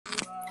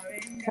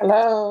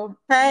Hello.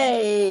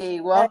 Hey,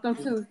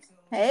 Hey.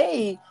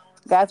 hey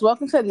guys,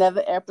 welcome to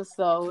another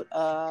episode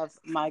of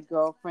my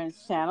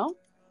girlfriend's channel.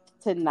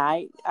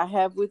 Tonight, I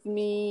have with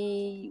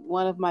me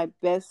one of my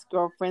best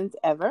girlfriends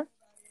ever.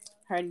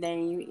 Her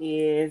name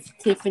is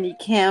Tiffany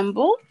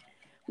Campbell.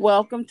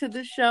 Welcome to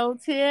the show,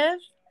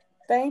 Tiff.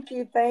 Thank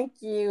you,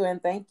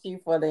 and thank you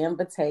for the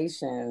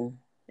invitation.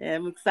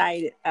 I'm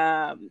excited.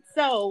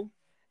 So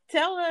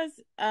tell us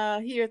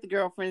here at the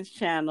girlfriend's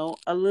channel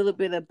a little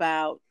bit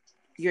about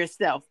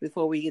yourself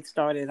before we get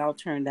started. I'll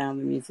turn down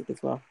the music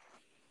as well.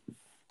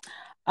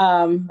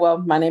 Well,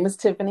 my name is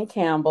Tiffany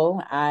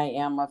Campbell. I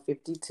am a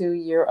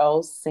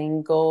 52-year-old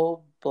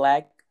single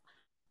black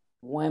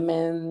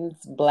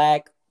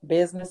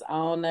business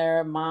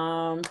owner,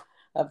 mom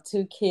of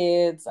two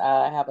kids.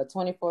 I have a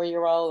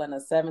 24-year-old and a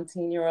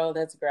 17-year-old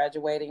that's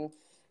graduating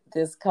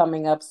this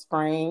coming up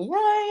spring. Yay!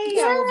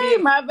 I will Yay,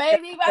 my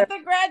baby about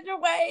to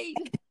graduate.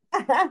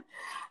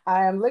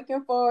 I am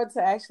looking forward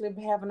to actually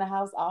having the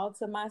house all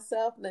to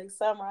myself next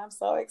summer. I'm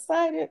so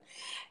excited.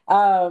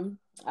 And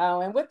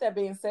with that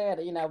being said,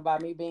 by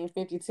me being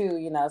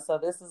 52, so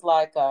this is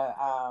like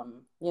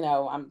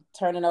I'm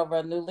turning over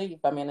a new leaf.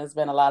 I mean, there's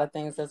been a lot of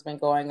things that's been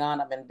going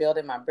on. I've been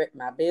building my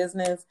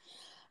business.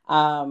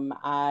 I'm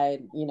a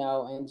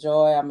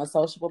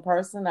sociable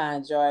person. I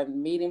enjoy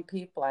meeting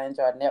people. I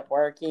enjoy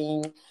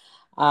networking.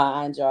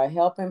 I enjoy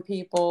helping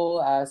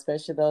people,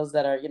 especially those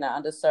that are,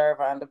 underserved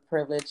or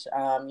underprivileged,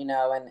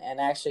 and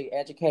actually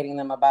educating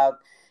them about,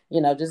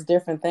 just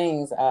different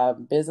things,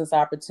 business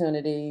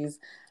opportunities.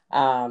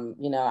 My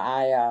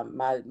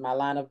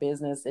line of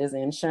business is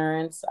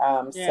insurance.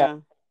 So Yeah.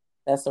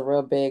 that's it's a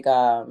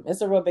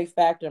real big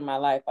factor in my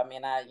life. I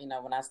mean,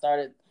 when I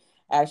started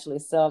actually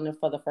selling it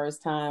for the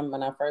first time,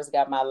 when I first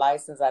got my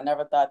license, I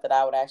never thought that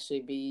I would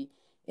actually be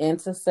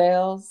into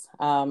sales.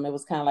 It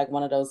was kind of like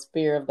one of those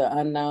fear of the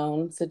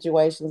unknown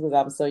situations because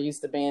I'm so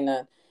used to being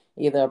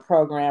either a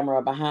programmer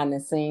or behind the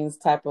scenes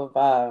type of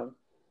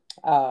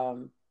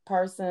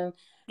person.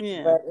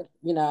 Yeah.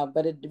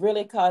 But it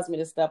really caused me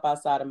to step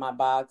outside of my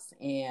box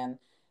and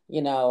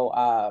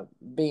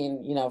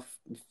being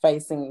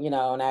facing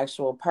an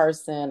actual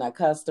person, a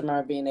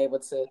customer, being able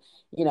to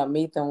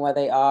meet them where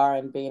they are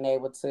and being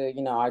able to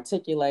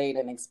articulate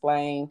and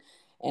explain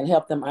and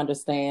help them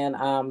understand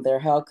their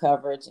health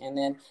coverage. And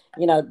then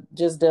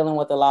just dealing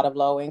with a lot of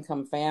low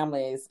income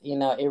families,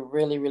 it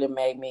really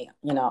made me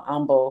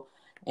humble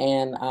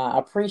and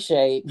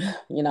appreciate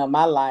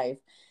my life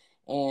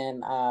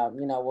and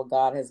what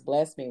God has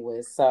blessed me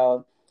with.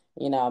 So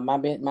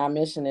my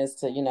mission is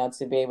to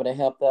to be able to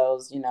help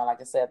those like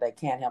I said, that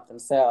can't help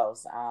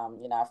themselves.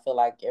 I feel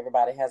like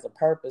everybody has a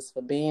purpose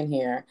for being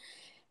here,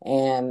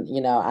 and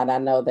and I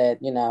know that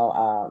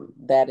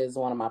that is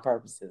one of my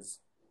purposes.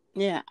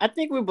 Yeah. I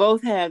think we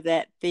both have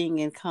that thing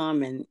in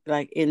common,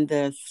 like in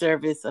the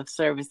service of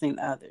servicing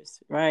others,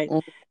 right?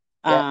 Mhm.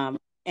 Yep. Um,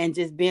 and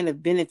just being a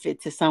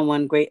benefit to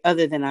someone great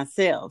other than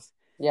ourselves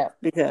Yep.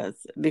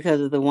 because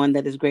of the one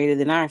that is greater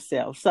than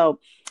ourselves. So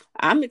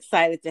I'm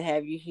excited to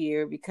have you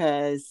here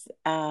because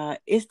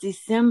it's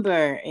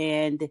December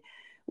and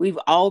we've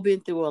all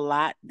been through a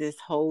lot this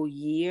whole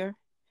year.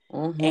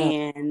 Hmm.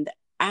 And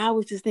I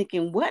was just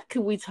thinking, what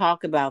could we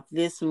talk about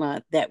this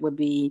month that would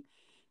be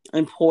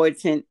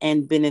important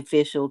and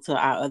beneficial to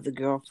our other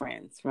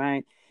girlfriends,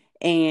 right?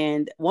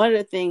 And one of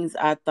the things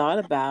I thought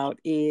about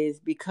is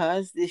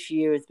because this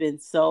year has been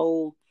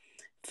so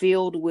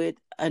filled with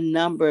a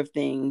number of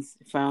things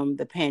from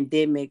the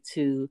pandemic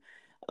to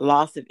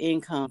loss of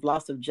income,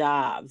 loss of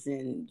jobs,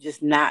 and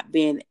just not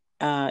being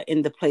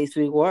in the place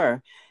we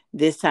were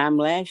this time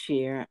last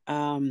year.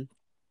 And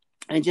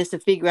just to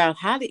figure out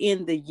how to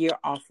end the year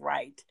off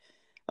right,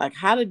 like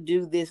how to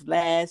do this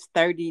last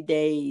 30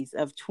 days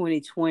of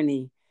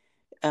 2020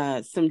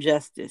 some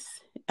justice.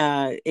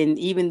 And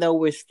even though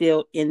we're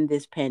still in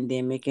this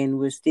pandemic and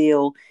we're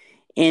still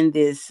in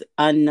this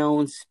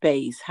unknown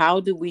space,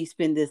 how do we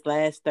spend this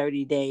last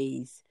 30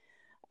 days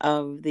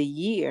of the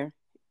year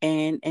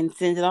and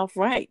send it off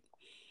right?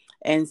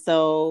 And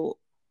so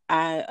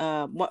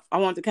I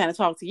want to kind of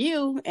talk to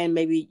you, and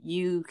maybe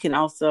you can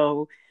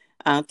also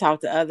talk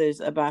to others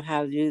about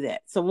how to do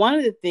that. So one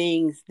of the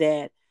things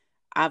that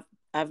I've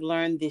I've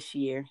learned this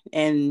year,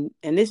 and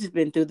this has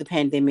been through the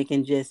pandemic,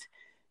 and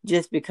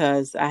just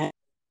because I have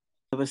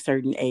of a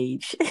certain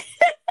age.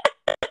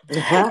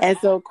 And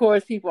so of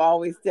course people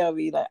always tell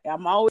me, like,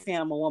 I'm always saying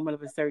I'm a woman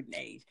of a certain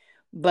age,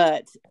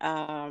 but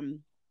now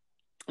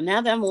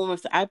that I'm a woman,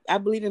 I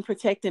believe in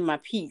protecting my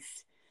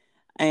peace,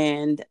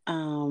 and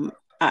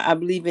I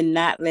believe in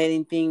not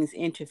letting things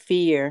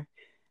interfere.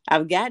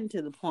 I've gotten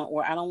to the point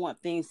where I don't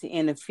want things to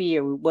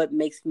interfere with what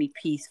makes me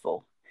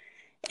peaceful.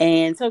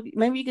 And so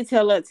maybe you could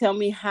tell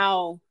me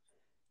how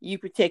you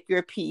protect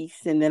your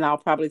peace, and then I'll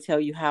probably tell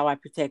you how I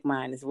protect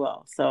mine as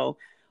well. So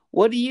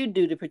what do you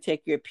do to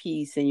protect your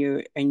peace and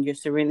your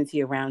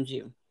serenity around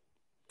you?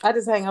 I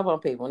just hang up on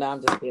people. No,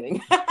 I'm just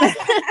kidding.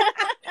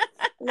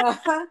 No,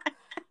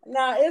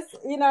 no,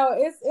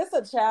 it's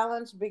a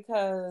challenge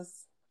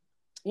because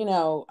you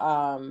know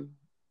um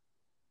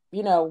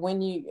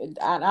when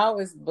I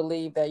always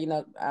believe that,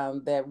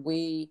 that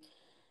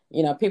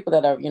people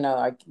that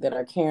that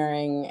are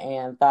caring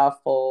and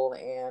thoughtful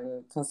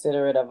and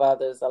considerate of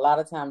others, a lot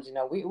of times,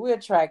 we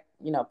attract,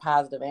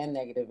 positive and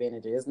negative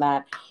energy. It's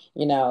not,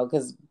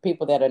 because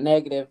people that are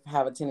negative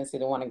have a tendency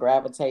to want to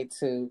gravitate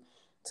to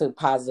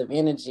positive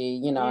energy,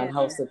 Yeah. in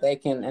hopes that they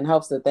can,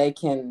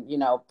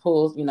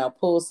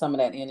 pull some of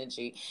that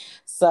energy.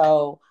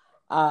 So,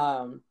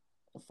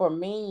 for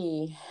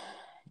me,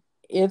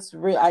 it's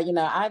real.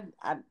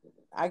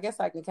 I guess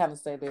I can kind of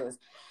say this.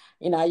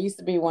 I used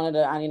to be one of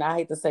the. I mean, I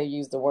hate to say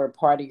use the word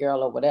party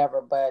girl or whatever,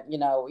 but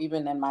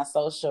even in my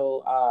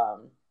social,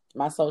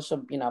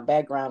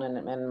 background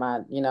and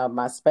my,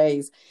 my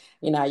space,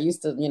 I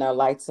used to,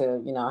 like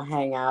to,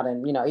 hang out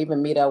and,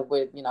 even meet up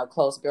with,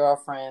 close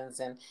girlfriends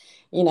and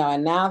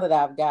now that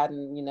I've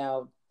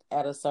gotten,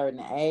 at a certain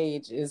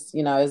age, it's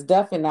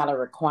definitely not a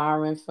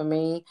requirement for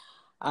me.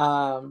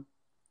 Um,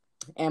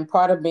 and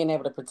part of being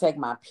able to protect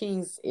my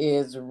peace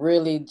is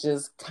really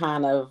just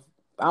kind of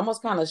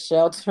almost kind of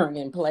sheltering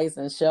in place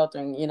and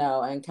sheltering,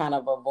 and kind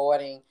of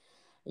avoiding,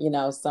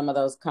 some of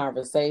those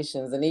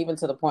conversations, and even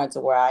to the point to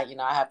where I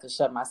have to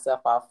shut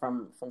myself off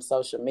from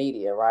social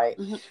media, right?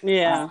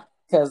 Yeah.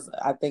 Because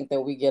I think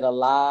that we get a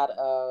lot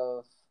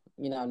of,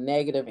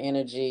 negative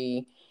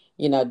energy,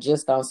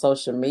 just on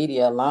social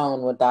media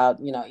alone without,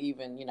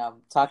 even,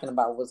 talking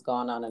about what's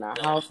going on in our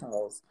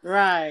households.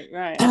 Right,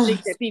 right. I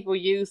think that people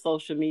use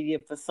social media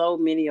for so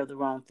many of the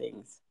wrong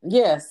things.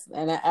 Yes,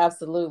 and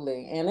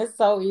absolutely. And it's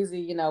so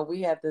easy,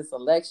 we had this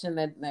election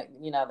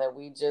that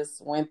we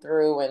just went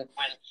through, and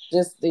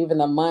just even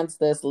the months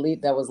that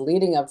was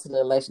leading up to the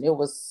election. It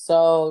was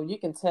so, you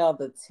can tell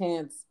the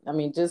tense. I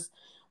mean, just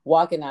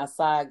walking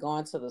outside,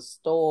 going to the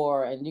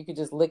store, and you could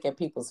just look at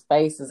people's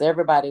faces.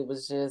 Everybody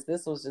was just,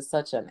 this was just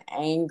such an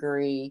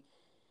angry,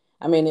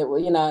 I mean, it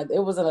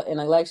was an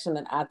election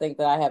that I think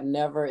that I have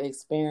never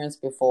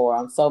experienced before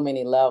on so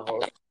many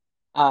levels.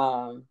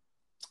 Um,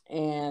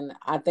 and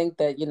I think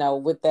that,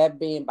 with that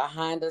being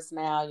behind us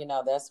now,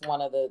 that's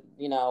one of the,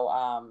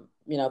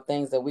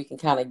 things that we can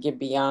kind of get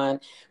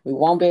beyond. We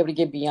won't be able to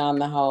get beyond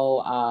the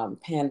whole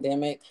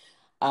pandemic.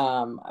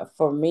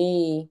 For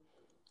me,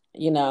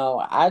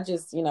 I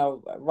just,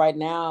 right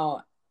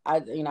now,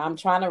 I'm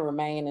trying to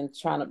remain and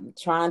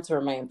trying to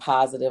remain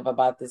positive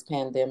about this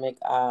pandemic.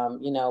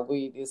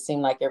 It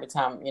seemed like every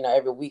time,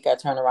 every week I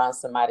turn around,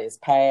 somebody has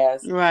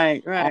passed.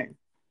 Right, right.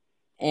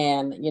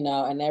 And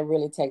and that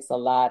really takes a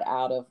lot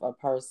out of a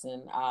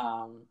person.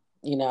 I'm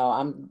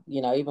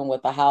even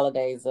with the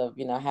holidays of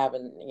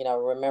having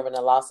remembering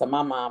the loss of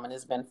my mom, and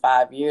it's been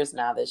 5 years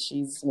now that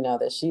she's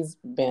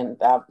been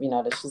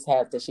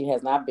that she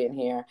has not been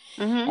here,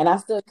 Mm-hmm. and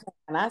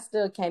I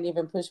still can't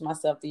even push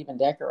myself to even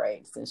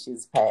decorate since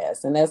she's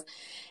passed. And that's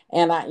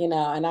and I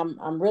and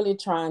I'm really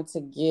trying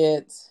to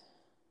get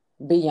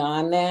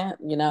beyond that,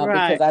 because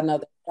Right. I know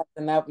that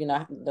something up,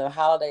 the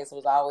holidays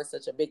was always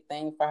such a big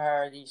thing for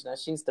her.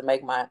 She used to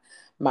make my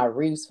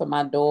wreaths for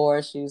my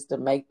door. She used to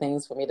make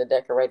things for me to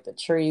decorate the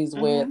trees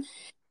with,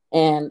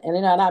 Mm-hmm.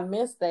 and I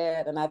miss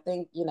that. And I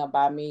think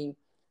by me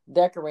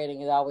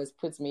decorating, it always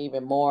puts me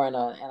even more in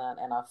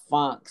a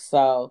funk.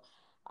 So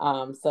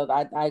I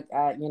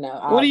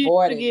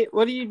avoid it.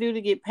 What do you do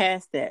to get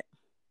past that?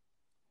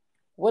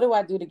 What do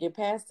I do to get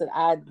past it?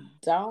 I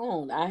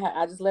don't.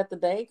 I just let the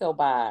day go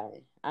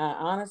by. I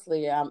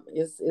honestly,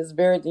 it's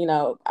very,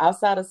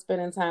 outside of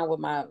spending time with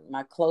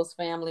my close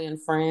family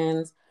and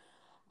friends.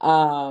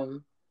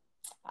 Um,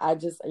 I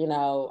pray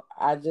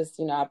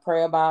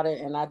about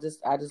it, and I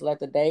just let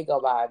the day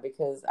go by,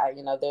 because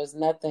there's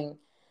nothing.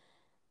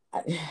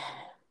 I,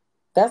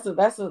 that's an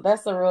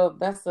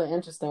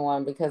interesting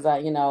one, because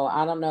I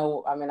don't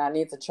know. I mean, I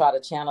need to try to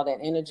channel that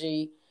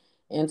energy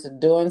into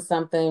doing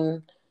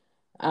something,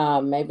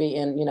 maybe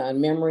in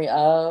memory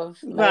of,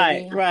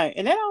 Right, maybe. right.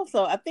 And that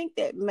also, I think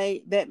that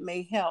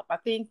may help. I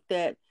think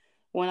that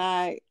when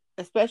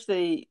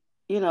especially,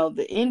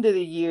 the end of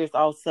the year is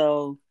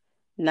also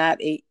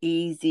not a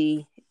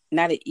easy,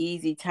 not an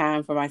easy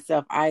time for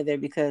myself either,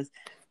 because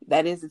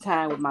that is the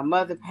time when my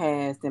mother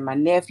passed and my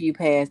nephew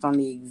passed on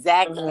the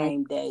exact Hmm.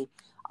 same day,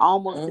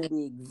 almost at Hmm.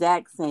 the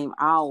exact same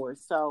hour.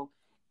 So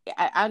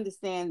I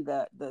understand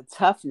the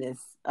toughness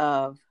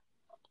of,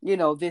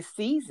 this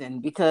season,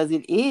 because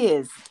it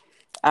is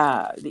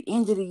the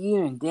end of the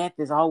year, and death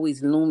is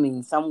always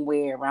looming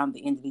somewhere around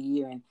the end of the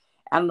year, and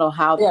I don't know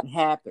how Yeah. that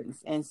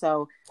happens, and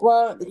so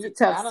Well, it's a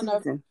tough I don't know.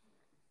 season.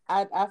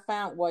 I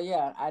found, well,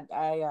 yeah,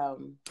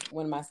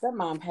 when my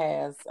stepmom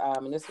passed,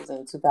 and this was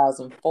in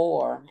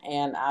 2004,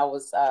 and I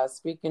was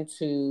speaking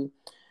to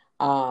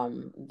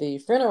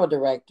the funeral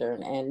director,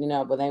 and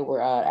when they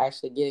were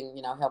actually getting,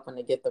 helping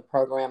to get the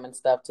program and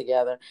stuff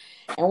together.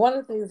 And one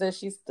of the things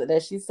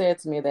that she said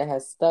to me that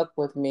has stuck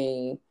with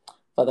me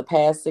for the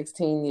past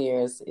 16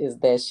 years is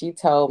that she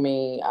told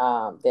me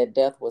that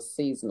death was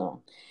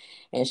seasonal.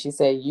 And she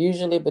said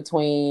usually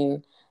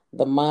between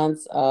the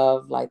months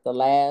of like the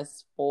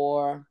last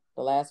four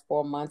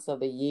months of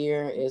the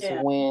year is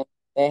Yeah. when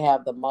they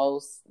have the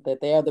most,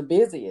 that they are the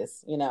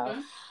busiest.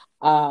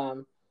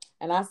 Um,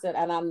 And I said,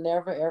 and I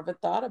never ever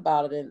thought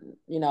about it, and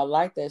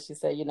like that. She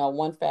said,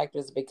 one factor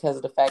is because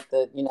of the fact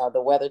that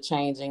the weather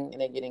changing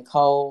and it getting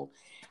cold,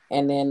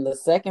 and then the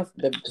second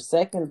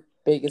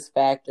biggest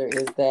factor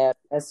is that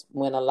that's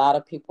when a lot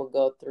of people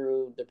go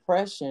through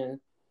depression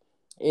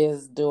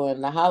is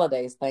during the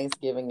holidays,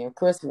 Thanksgiving and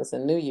Christmas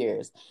and New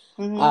Year's.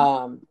 Mm-hmm.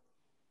 Um,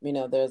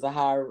 there's a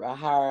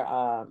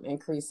higher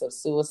increase of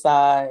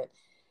suicide,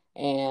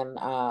 and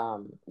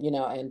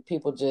and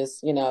people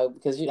just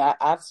because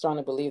I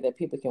strongly believe that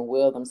people can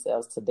will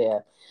themselves to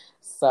death.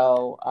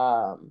 So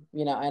and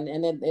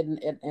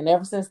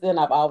ever since then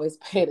I've always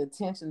paid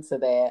attention to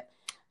that,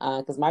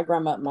 because my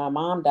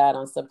mom died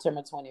on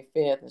September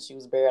 25th and she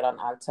was buried on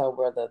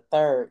October the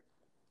 3rd.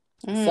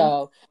 Mm-hmm.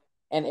 So,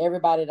 and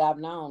everybody that I've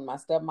known, my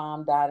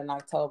stepmom died in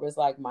October. It's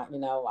like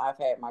I've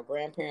had my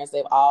grandparents,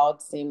 they've all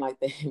seemed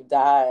like they've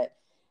died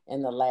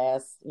in the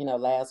last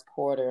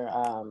quarter,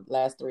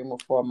 last 3 or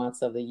 4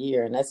 months of the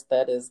year. And that's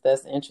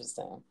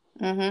interesting.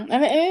 Mm-hmm.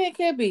 And it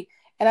could be.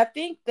 And I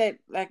think that,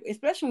 like,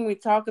 especially when we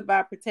talk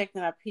about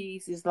protecting our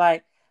peace, is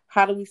like,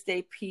 how do we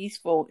stay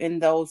peaceful in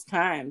those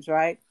times,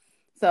 right?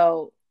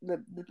 So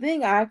the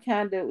thing I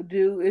kind of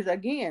do is,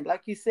 again,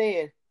 like you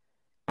said,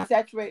 I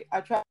try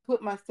to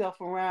put myself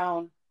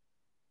around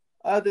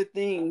other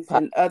things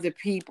and other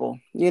people.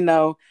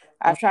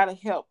 I try to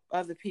help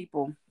other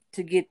people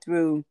to get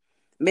through,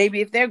 maybe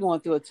if they're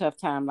going through a tough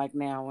time like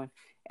now,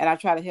 and I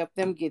try to help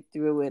them get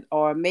through it.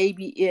 Or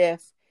maybe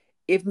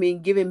if me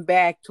giving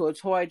back to a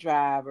toy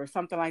drive or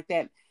something like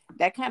that,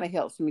 that kind of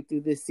helps me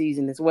through this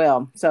season as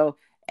well. So,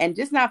 and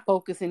just not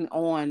focusing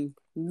on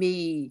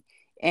me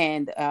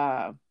and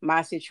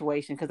my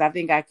situation, because I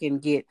think I can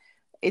get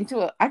into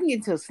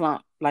a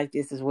slump like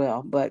this as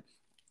well. But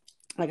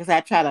like I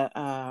said,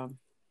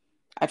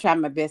 I try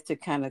my best to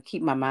kind of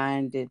keep my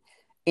mind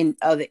in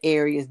other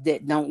areas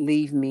that don't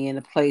leave me in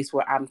a place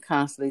where I'm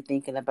constantly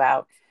thinking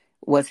about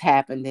what's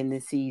happened in the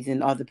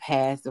season or the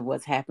past of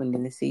what's happened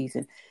in the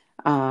season.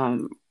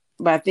 Um,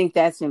 but I think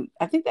that's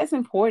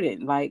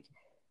important. Like,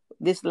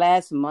 this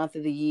last month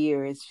of the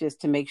year is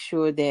just to make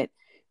sure that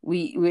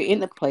we're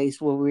in a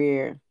place where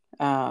we're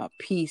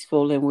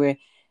peaceful, and we're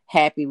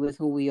happy with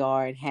who we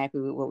are and happy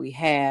with what we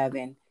have,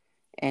 and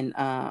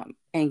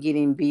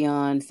getting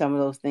beyond some of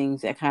those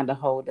things that kind of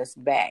hold us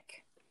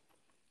back.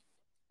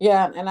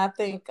 Yeah, and I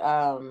think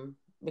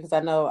because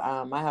I know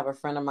I have a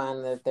friend of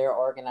mine that they're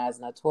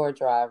organizing a tour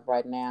drive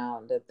right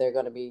now that they're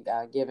going to be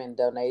giving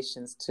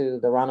donations to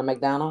the Ronald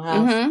McDonald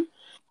House, Mm-hmm.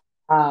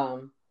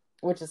 um,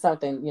 which is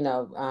something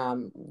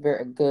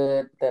very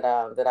good that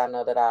I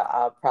know that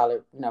I'll probably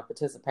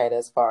participate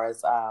as far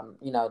as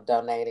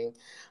donating.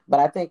 But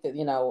I think that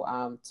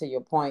to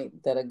your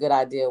point that a good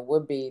idea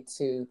would be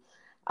to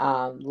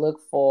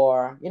look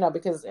for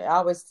because I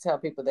always tell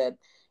people that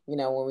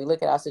when we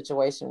look at our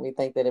situation we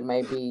think that it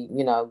may be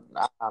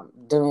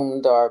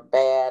doomed or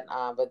bad,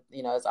 but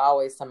it's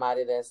always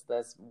somebody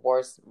that's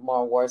more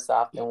worse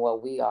off than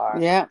what we are.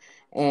 Yeah.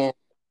 And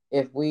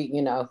if we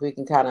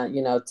can kind of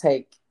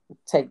take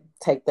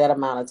that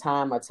amount of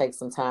time or take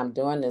some time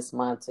during this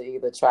month to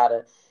either try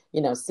to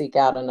seek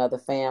out another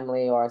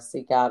family or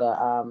seek out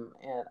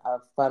a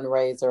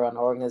fundraiser, an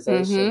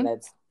organization Mm-hmm.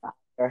 that's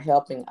are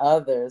helping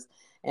others,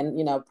 and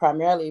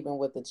primarily even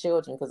with the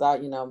children, because I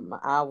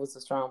was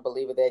a strong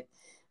believer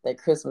that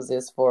Christmas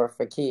is for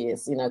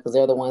kids, because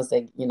they're the ones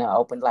that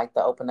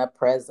open up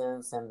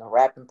presents and the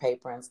wrapping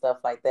paper and stuff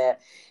like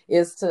that,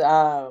 is to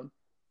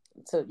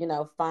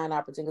find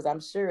opportunities.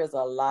 I'm sure there's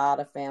a lot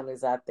of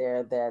families out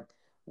there that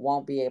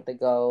won't be able to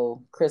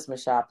go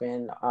Christmas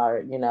shopping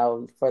or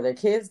for their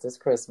kids this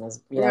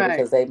Christmas, Right.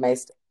 because they may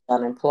stay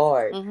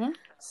unemployed. Mm-hmm.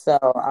 So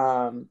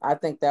I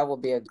think that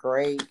would be a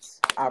great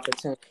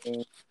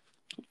opportunity.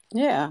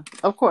 Yeah,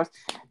 of course.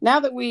 Now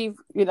that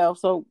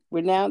so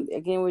we're now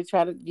again we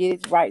try to get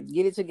it right,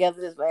 get it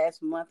together this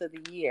last month of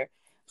the year.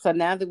 So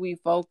now that we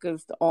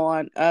focused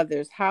on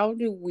others, how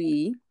do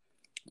we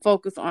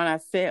focus on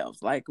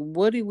ourselves? Like,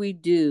 what do we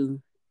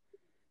do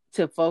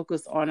to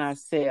focus on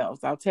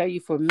ourselves? I'll tell you,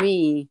 for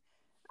me,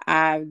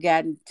 I've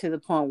gotten to the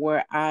point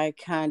where I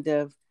kind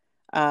of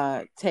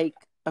take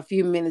a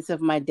few minutes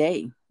of my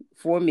day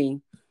for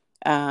me,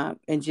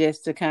 and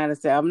just to kind of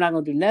say, I'm not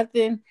going to do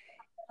nothing,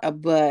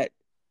 but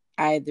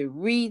either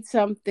read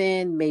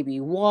something, maybe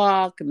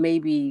walk,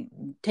 maybe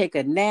take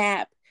a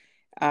nap,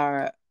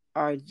 or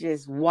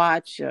just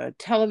watch a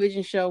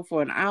television show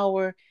for an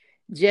hour,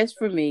 just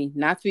for me,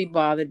 not to be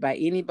bothered by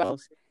anybody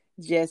else.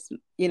 Just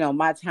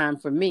my time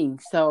for me.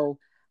 So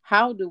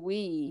how do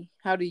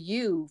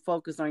you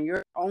focus on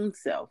your own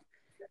self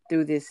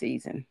through this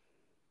season?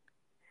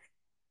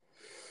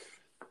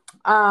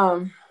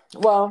 Well,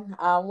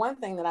 one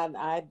thing that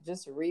I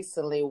just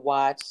recently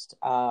watched,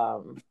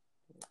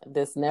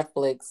 this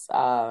Netflix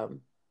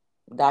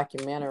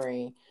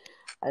documentary.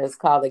 It's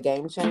called The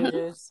Game Hmm.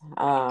 Changers.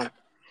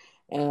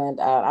 And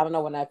I don't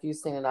know when if you've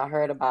seen it or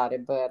heard about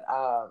it, but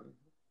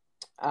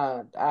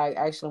I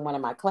actually, one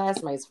of my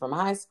classmates from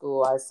high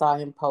school, I saw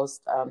him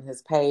post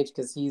his page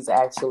because he's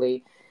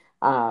actually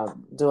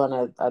doing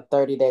a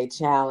 30-day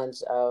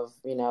challenge of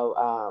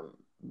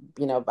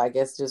I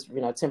guess just,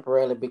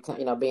 temporarily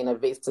become, being a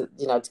vegan,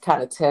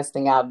 kind of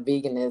testing out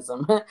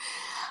veganism,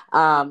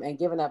 and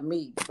giving up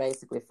meat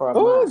basically for a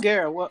Oh, month.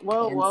 girl, whoa,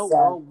 whoa, And whoa, whoa,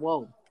 so,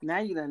 whoa. Now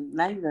you done.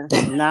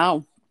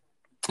 No,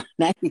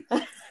 now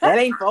that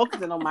ain't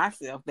focusing on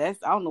myself. That's,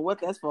 I don't know what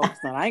that's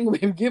focused on. I ain't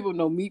gonna give them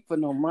no meat for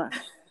no month.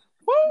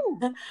 Woo!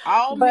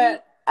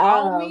 but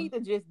All meat, or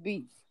just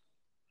beef?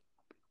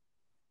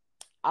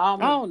 all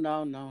meat. Oh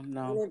no, no,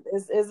 no.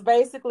 It's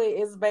basically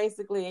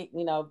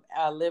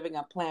living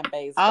a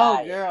plant-based Oh,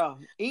 diet. girl,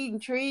 eating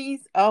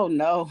trees? Oh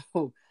no.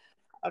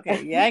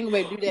 Okay, yeah, I ain't gonna be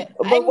able to do that. I ain't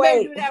But gonna be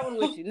able to wait, do that one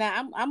with you.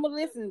 Now I'm gonna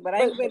listen, but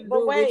I ain't but gonna be able to but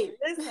do it with wait, you.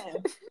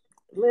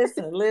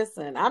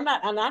 listen. I'm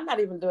not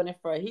even doing it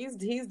for he's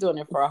doing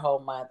it for a whole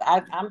month.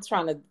 I'm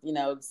trying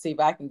to see if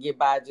I can get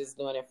by just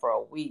doing it for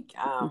a week.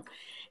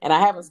 And I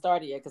haven't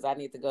started yet because I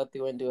need to go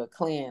through and do a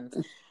cleanse.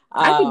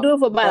 I can do it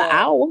for about an But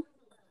hour.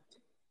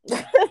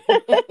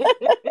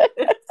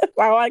 That's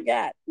all I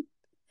got.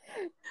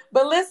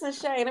 but listen,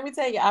 Shay, let me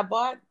tell you, I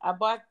bought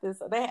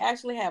this. They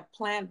actually have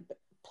plant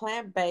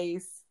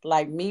based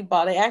like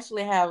meatball. They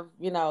actually have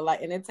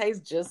like, and it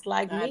tastes just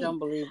like I meat. don't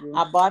believe you.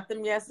 I bought them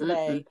Mm-mm.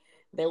 yesterday.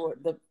 They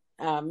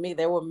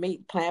were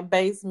meat plant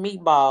based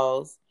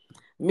meatballs,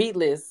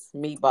 meatless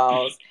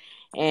meatballs,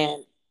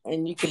 and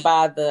you can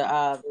buy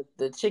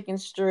the chicken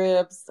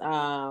strips,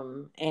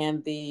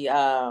 and the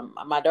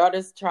my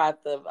daughter's tried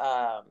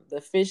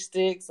the fish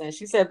sticks, and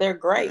she said they're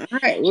great. All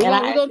right, we're And gonna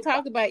I we're gonna actually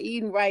talk about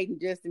eating right in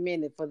just a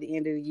minute for the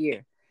end of the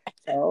year.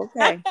 So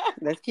okay,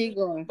 let's keep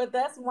going. but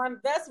that's one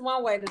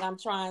way that I'm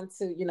trying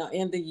to,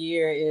 end the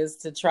year, is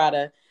to try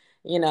to,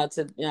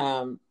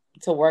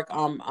 to work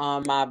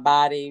on my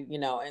body,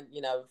 and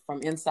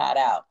from inside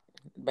out.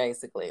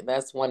 Basically,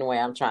 that's one way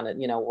I'm trying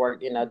to,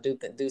 work,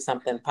 do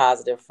something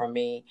positive for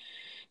me,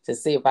 to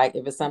see if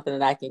it's something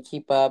that I can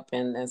keep up,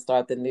 and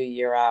start the new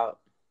year out.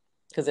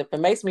 Because if it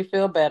makes me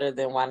feel better,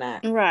 then why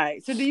not?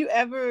 Right. So do you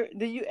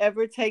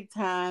ever take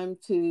time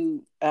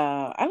to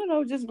I don't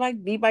know, just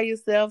like be by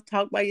yourself,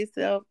 talk by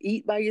yourself,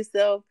 eat by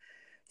yourself,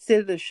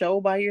 sit at a show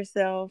by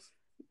yourself?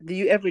 Do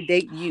you ever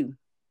date you?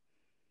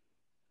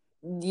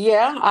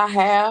 Yeah, I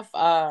have.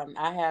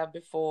 I have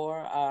before.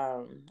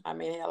 I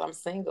mean, hell, I'm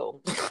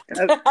single.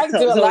 I can So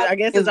do a so lot I of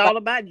guess it's things by all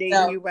about dating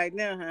myself. you right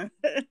now,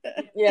 huh?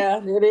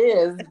 Yeah, it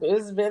is.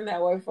 It's been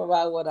that way for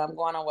about what I'm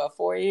going on,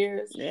 4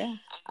 years. Yeah.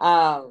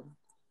 Um,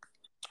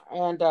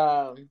 and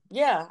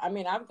yeah, I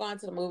mean, I've gone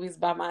to the movies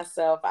by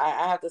myself. I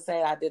have to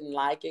say I didn't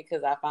like it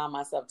because I found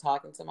myself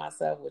talking to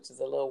myself, which is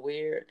a little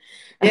weird.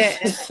 Yeah,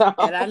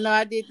 and I So know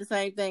I did the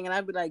same thing, and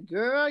I'd be like,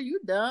 "Girl, you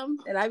dumb,"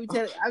 and I'd be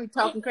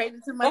talking crazy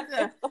to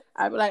myself.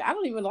 I'd be like, "I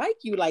don't even like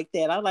you like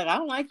that." I'm like, "I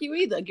don't like you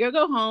either." Girl,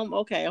 go home.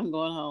 Okay, I'm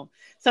going home.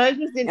 So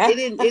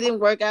it didn't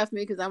work out for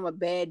me because I'm a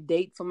bad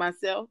date for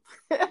myself.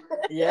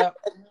 yep,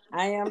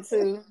 I am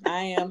too. I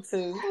am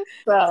too.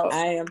 So,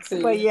 I am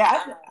but too.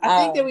 yeah,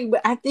 Um,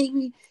 I think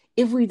we,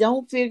 if we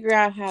don't figure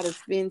out how to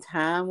spend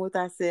time with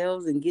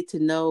ourselves and get to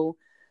know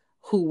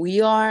who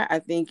we are, I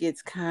think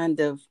it's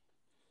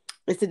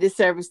a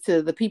disservice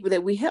to the people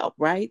that we help,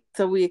 right?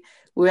 So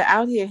we're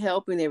out here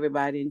helping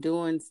everybody and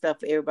doing stuff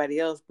for everybody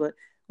else, but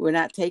we're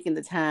not taking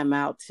the time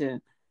out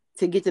to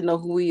get to know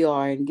who we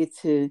are and get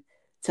to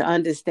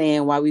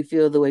understand why we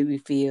feel the way we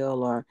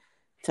feel, or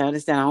to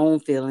understand our own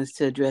feelings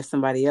to address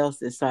somebody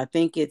else's. So I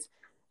think it's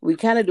we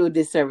kind of do a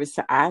disservice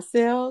to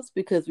ourselves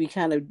because we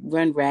kind of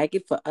run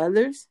ragged for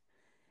others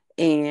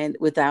and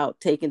without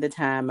taking the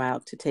time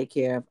out to take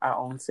care of our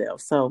own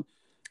self. So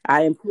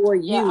I implore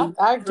yeah, you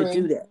I to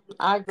do agree. that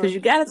I because agree. you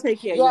got to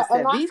take care of Yeah,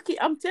 and yourself.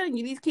 I'm telling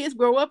you, these kids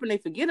grow up and they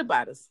forget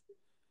about us.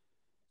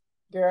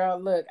 girl,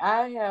 look,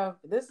 I have.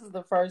 This is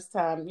the first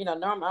time.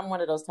 Norm, I'm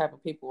one of those type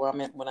of people where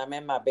when I'm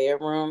in my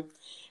bedroom,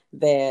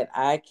 that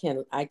I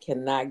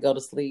cannot go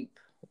to sleep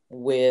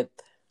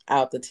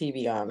without the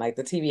TV on. Like,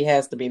 the TV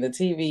has to be the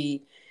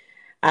TV.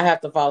 I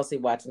have to fall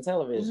asleep watching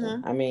television.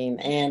 Mm-hmm. I mean,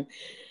 and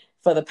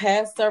for the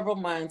past several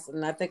months,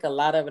 and I think a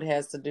lot of it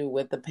has to do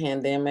with the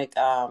pandemic,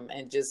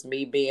 and just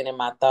me being in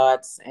my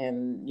thoughts,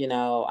 and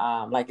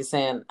like you're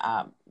saying,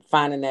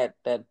 finding that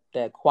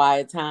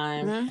quiet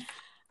time. Mm-hmm.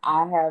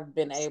 I have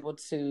been able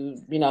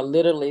to,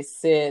 literally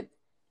sit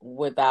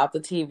without the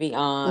TV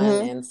on,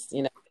 Mm-hmm. and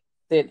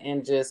sit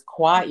and just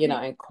quiet,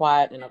 and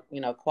quiet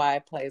in a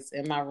quiet place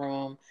in my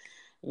room.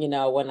 When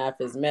I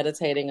was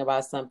meditating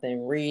about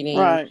something, reading,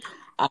 Right.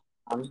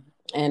 um,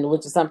 and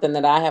which is something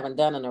that I haven't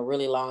done in a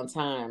really long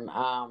time.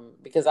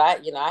 Because I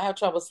have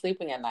trouble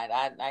sleeping at night.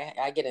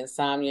 I get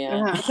insomnia,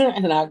 Uh-huh.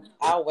 and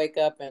I'll wake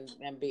up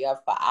and be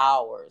up for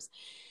hours.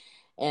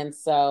 And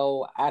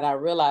I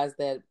realized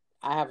that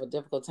I have a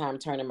difficult time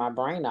turning my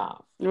brain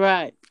off.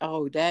 Right.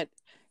 Oh, that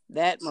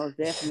most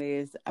definitely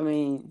is. I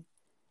mean,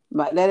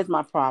 that is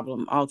my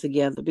problem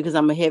altogether because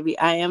I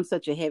am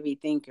such a heavy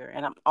thinker,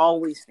 and I'm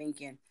always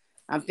thinking.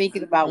 I'm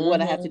thinking about what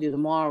I have to Mm-hmm. do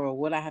tomorrow,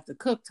 what I have to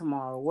cook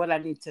tomorrow, what I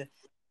need to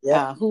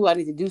Yep. who I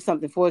need to do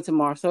something for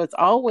tomorrow. So it's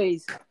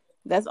always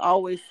That's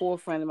always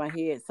forefront of my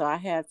head. So I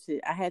had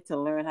to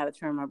learn how to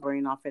turn my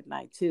brain off at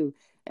night too.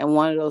 And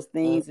one of those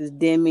things is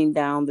dimming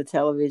down the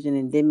television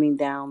and dimming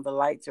down the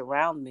lights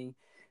around me,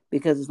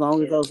 because as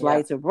long as those Yeah.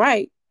 lights are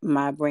bright,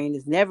 my brain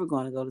is never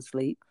going to go to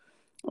sleep.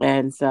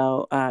 And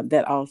so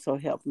that also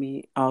helped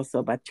me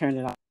also by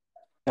turning off.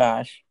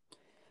 Gosh,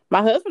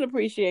 my husband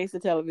appreciates the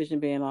television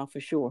being on for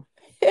sure.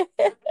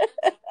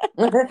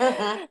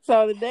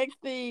 So the next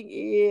thing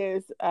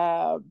is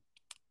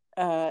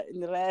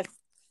in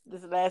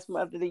this last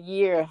month of the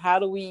year, how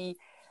do we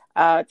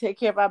take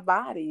care of our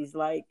bodies?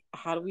 Like,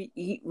 how do we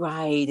eat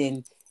right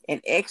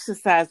and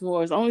exercise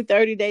more? It's only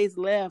 30 days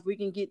left. We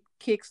can get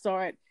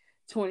kickstart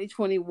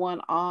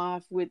 2021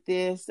 off with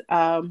this.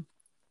 One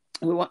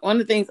of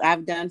the things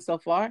I've done so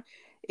far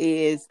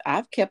is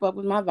I've kept up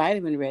with my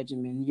vitamin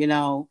regimen.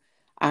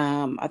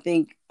 I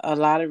think a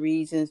lot of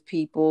reasons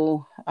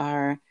people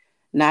are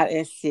not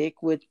as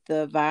sick with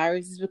the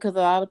virus is because a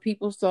lot of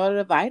people started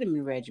a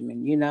vitamin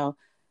regimen.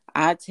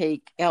 I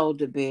take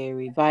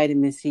elderberry,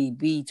 vitamin C,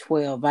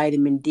 B12,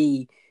 vitamin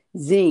D,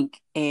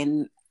 zinc,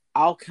 and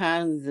all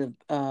kinds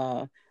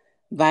of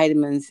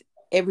vitamins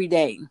every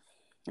day.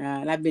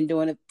 And I've been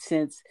doing it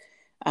since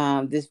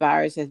this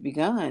virus has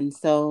begun.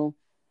 So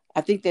I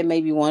think that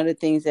may be one of the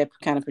things that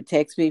kind of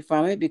protects me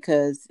from it,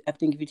 because I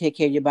think if you take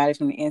care of your body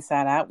from the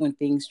inside out, when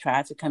things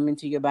try to come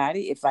into your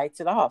body, it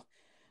fights it off.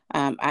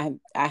 I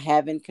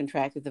haven't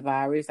contracted the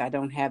virus. I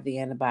don't have the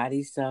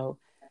antibodies, so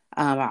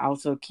I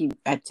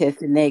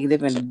tested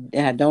negative, and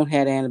I don't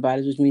have the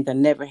antibodies, which means I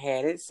never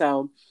had it.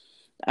 So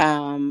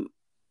um,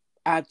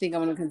 I think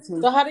I'm going to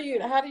continue. So how do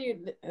you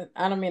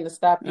I don't mean to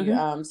stop you.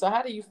 Mhm. So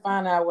how do you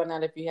find out whether or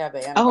not if you have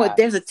the Oh,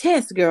 there's a antibodies?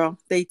 test, girl.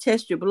 They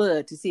test your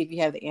blood to see if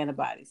you have the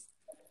antibodies,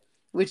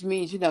 which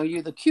means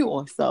you're the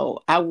cure. So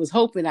I was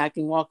hoping I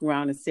can walk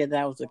around and say that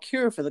I was a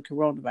cure for the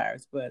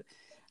coronavirus, but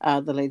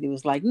the lady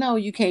was like, "No,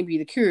 you can't be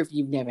the cure if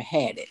you've never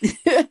had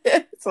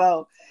it."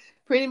 So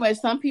pretty much,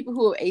 some people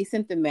who are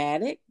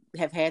asymptomatic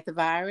have had the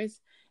virus,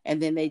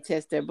 and then they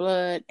test their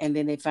blood, and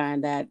then they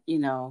find out,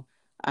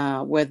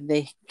 whether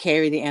they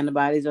carry the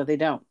antibodies or they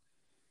don't.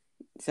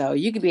 So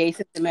you could be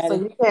So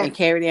asymptomatic you and can't.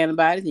 carry the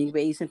antibodies, and you could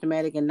be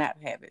asymptomatic and not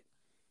have it.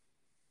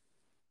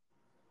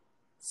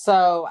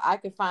 So I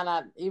can find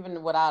out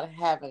even without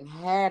having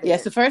had Yeah,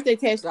 so it. first they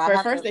Do test I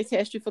have first to? they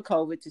test you for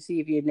COVID to see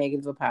if you're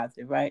negative or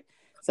positive, right?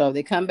 So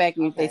they come back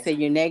and they Okay. say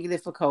you're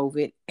negative for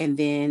COVID, and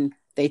then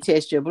they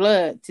test your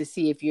blood to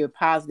see if you're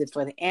positive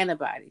for the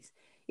antibodies.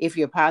 If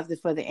you're positive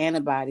for the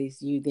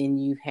antibodies,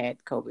 you've had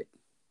COVID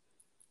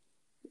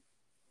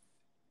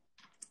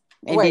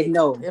and didn't Wait.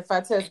 know.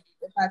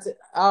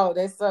 Oh,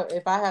 they so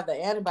if I have the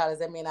antibodies,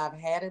 that mean I've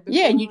had it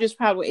Yeah, and you before. just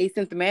probably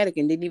asymptomatic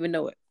and didn't even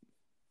know it.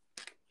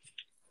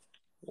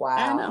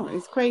 I know, Wow.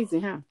 it's crazy,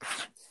 huh?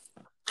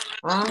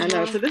 I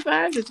know. Uh-huh. So this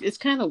virus is it's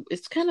kind of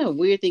a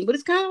weird thing, but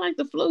it's kind of like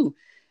the flu.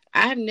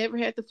 I have never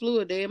had the flu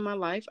a day in my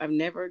life. Uh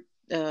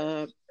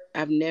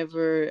I've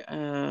never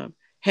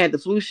had the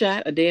flu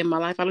shot a day in my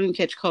life. I don't even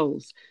catch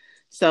colds.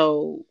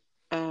 So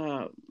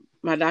uh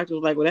my doctor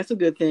was like, "Well, that's a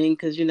good thing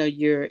because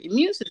your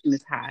immune system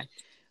is high."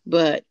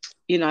 But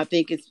I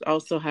think it's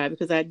also high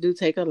because I do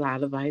take a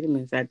lot of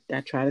vitamins. I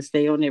try to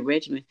stay on that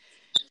regimen.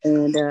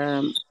 And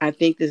I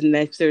think this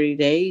next 30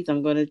 days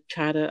I'm going to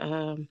try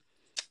to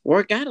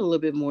work out a little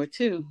bit more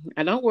too.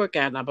 I don't work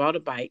out, and I bought a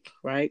bike,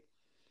 right?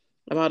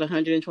 I bought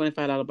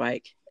 $125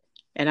 bike,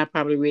 and I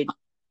probably read.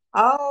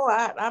 Oh,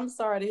 I'm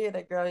sorry to hear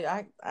that, girl.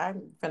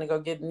 I'm gonna go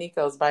get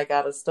Nico's bike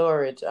out of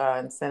storage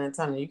in San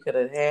Antonio. You could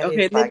have had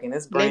Okay, his bike, and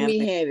it's let brand me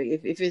new. have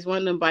it. If it's one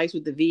of them bikes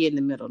with the V in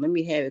the middle, let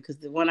me have it because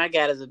the one I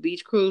got is a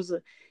beach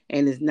cruiser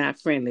and it's not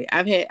friendly.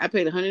 I paid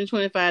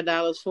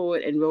 $125 for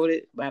it and rode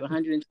it about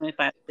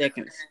 125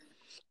 seconds.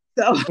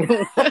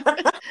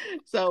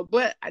 So,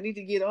 but I need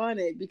to get on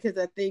it because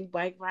I think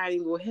bike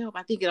riding will help.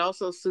 I think it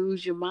also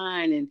soothes your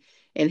mind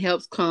and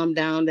helps calm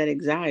down that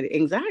anxiety.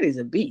 Anxiety is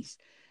a beast.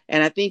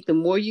 And I think the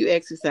more you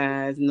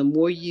exercise and the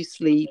more you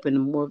sleep and the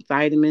more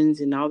vitamins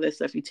and all that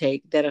stuff you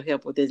take, that'll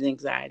help with this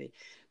anxiety.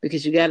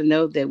 Because you got to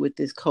know that with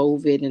this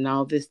COVID and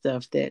all this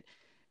stuff, that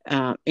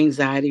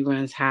anxiety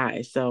runs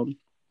high. So,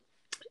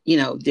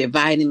 their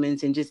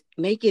vitamins and just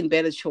making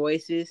better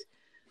choices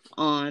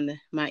on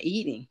my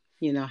eating.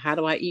 How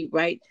do I eat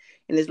right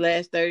in this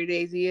last 30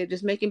 days of the year?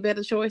 Just making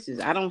better choices.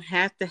 I don't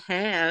have to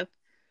have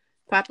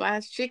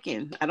Popeye's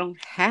chicken. I don't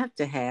have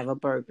to have a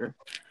burger.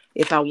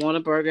 If I want a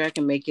burger, I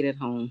can make it at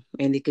home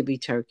and it could be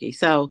turkey.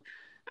 So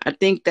I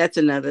think that's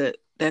another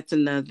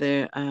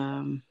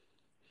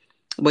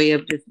way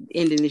of just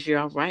ending this year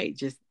off right.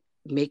 Just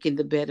making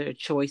the better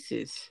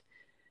choices.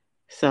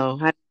 So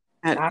how do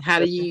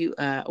Absolutely. you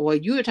well,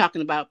 you were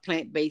talking about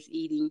plant-based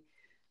eating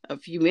a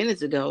few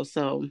minutes ago.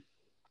 So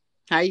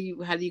how are you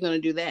going to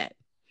do that?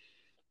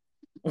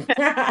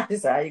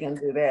 So how you gonna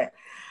do that?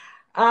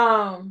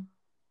 Um,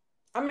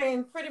 I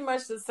mean, pretty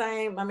much the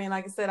same. I mean,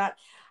 like I said,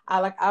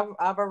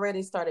 I've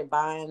already started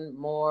buying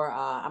more.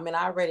 I mean,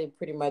 I already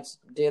pretty much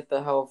did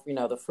the whole,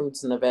 the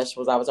fruits and the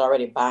vegetables. I was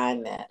already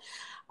buying that.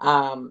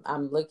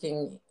 I'm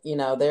looking,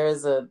 there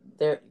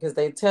because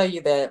they tell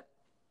you that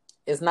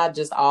it's not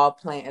just all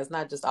plant. It's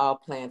not just all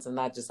plants and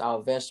not just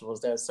all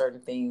vegetables. There are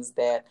certain things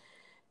that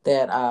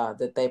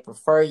they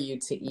prefer you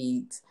to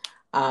eat,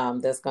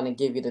 that's going to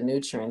give you the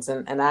nutrients.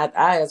 And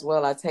I as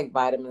well, I take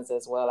vitamins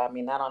as well. I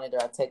mean, not only do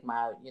I take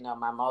my,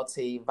 my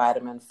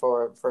multivitamin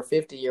for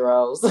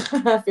 50-year-olds,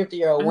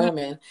 50-year-old Mhm.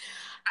 women,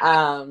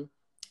 um,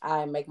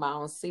 I make my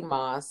own sea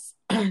moss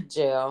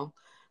gel.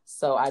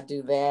 So I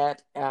do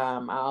that.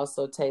 I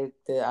also take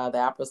the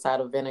apple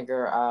cider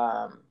vinegar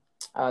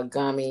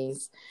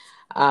gummies.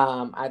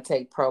 I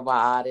take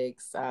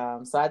probiotics.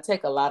 So I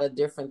take a lot of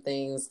different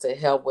things to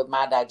help with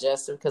my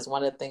digestion, because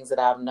one of the things that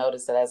I've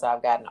noticed that as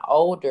I've gotten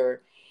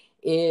older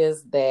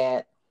is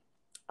that,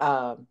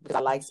 because I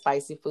like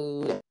spicy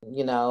food,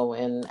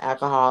 and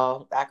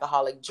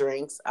alcoholic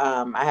drinks.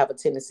 I have a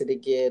tendency to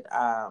get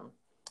a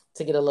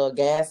little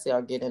gassy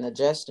or get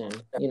indigestion,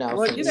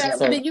 Well, from eating well,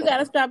 certain then you got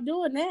to things. stop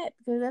doing that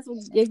because that's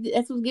what's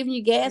giving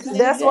you gas and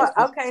That's why.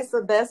 indigestion. Okay,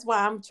 so that's why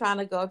I'm trying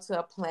to go to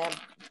a plan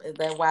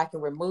that where I can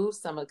remove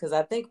some of. Because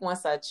I think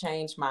once I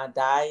change my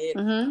diet,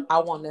 Mm-hmm. I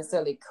won't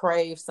necessarily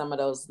crave some of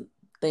those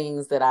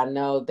things that I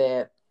know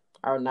that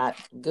are not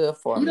good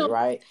for You me. don't.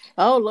 Right?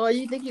 Oh Lord,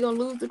 you think you're gonna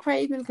lose the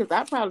craving? Because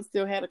I probably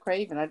still had a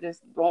craving. I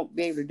just won't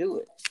be able to do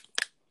it.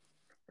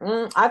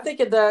 I think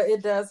it does.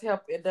 It does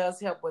help. It does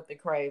help with the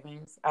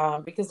cravings.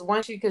 Because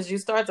because you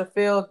start to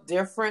feel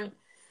different.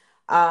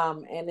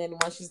 And then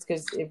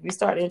because if you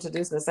start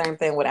introducing the same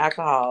thing with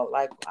alcohol,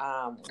 like,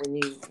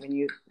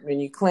 when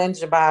you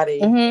cleanse your body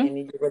Mm-hmm. and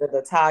you get rid of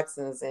the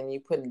toxins and you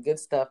putting good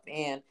stuff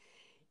in,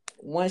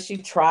 once you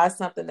try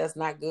something that's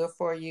not good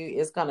for you,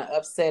 it's gonna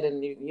upset,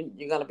 and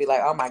you're gonna be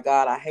like, oh my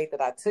God, I hate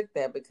that I took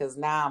that, because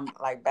now I'm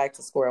like back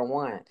to square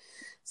one.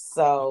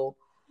 So,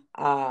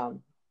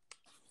 um,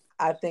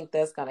 I think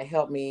that's gonna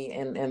help me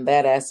in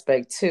that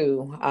aspect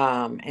too.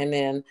 And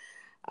then.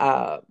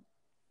 Uh,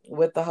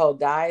 with the whole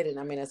diet, and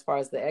I mean, as far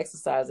as the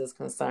exercise is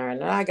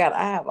concerned, and I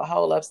have a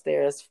whole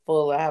upstairs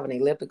full. I have an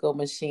elliptical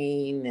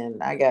machine,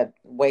 and I got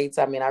weights.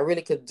 I mean, I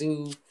really could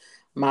do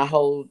my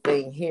whole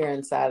thing here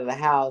inside of the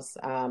house,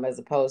 as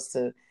opposed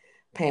to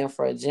paying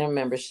for a gym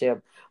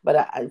membership.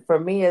 But for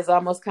me, it's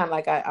almost kind of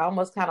like I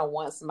almost kind of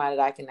want somebody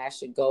that I can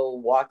actually go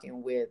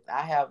walking with.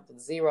 I have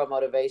zero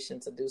motivation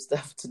to do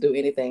stuff, to do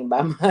anything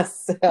by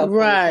myself when it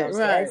Right, comes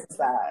to right.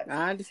 exercise.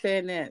 I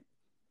understand that.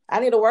 I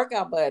need a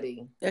workout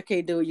buddy.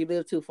 Okay, dude, you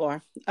live too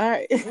far. All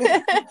right.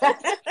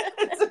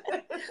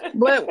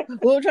 But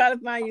we'll try to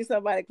find you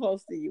somebody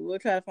close to you. We'll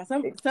try to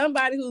find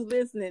somebody who's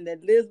listening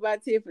that lives by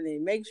Tiffany.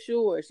 Make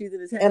sure she's in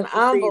the And Tasca Cedar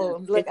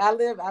humble. Look, I and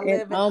live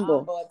in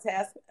humble. humble,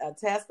 a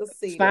task of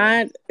cedar.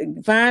 Find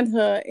find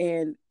her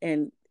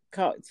and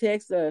call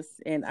text us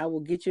and I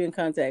will get you in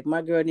contact.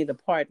 My girl need a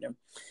partner.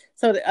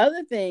 So the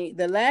other thing,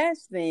 the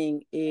last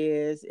thing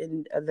is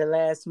in the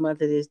last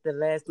month of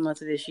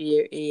this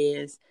year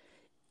is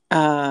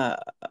uh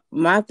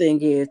my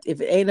thing is if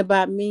it ain't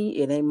about me,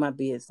 it ain't my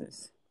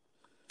business.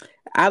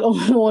 I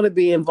don't want to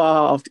be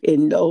involved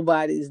in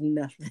nobody's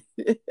nothing.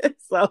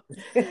 So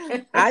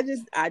I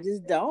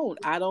just don't.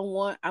 I don't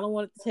want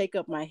it to take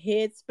up my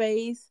head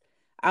space.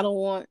 I don't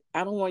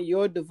want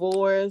your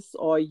divorce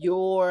or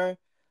your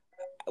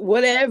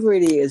whatever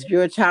it is,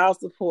 your child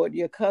support,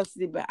 your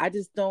custody, but I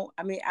just don't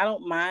I mean, I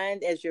don't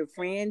mind as your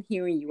friend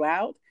hearing you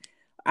out.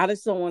 I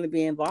just don't want to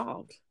be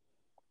involved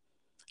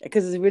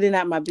because it's really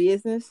not my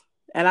business.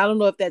 And I don't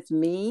know if that's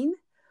mean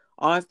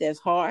or if that's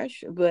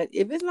harsh, but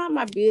if it's not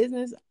my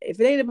business, if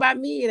it ain't about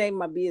me, it ain't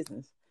my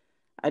business.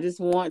 I just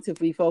want to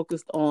be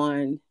focused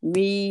on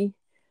me,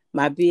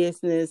 my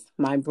business,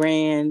 my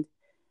brand,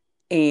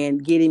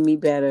 and getting me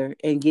better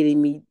and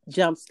getting me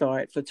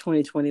jumpstart for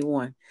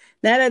 2021.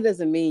 Now that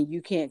doesn't mean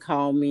you can't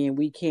call me and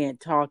we can't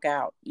talk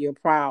out your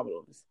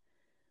problems.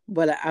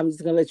 But I'm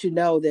just gonna let you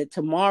know that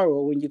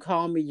tomorrow when you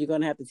call me, you're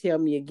gonna have to tell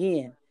me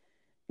again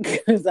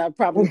because I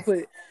probably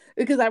put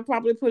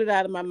it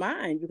out of my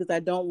mind because I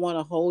don't want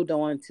to hold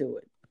on to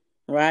it.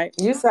 Right?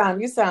 You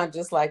sound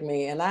just like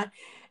me, and I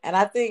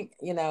think,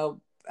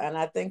 and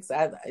I think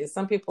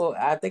some people.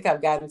 I think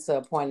I've gotten to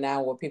a point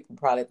now where people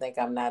probably think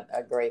I'm not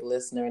a great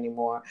listener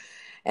anymore,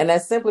 and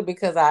that's simply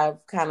because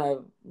I've kind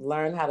of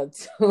learned how to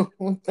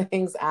tune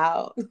things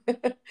out.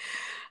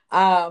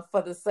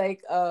 For the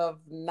sake of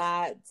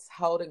not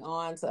holding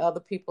on to other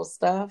people's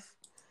stuff.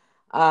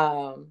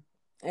 Um,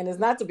 and it's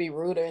not to be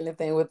rude or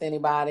anything with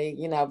anybody,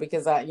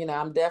 because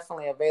I'm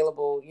definitely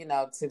available,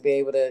 to be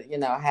able to,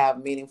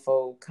 have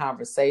meaningful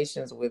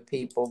conversations with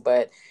people.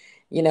 But,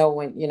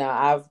 when,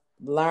 I've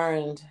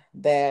learned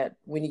that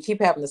when you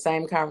keep having the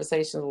same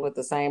conversations with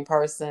the same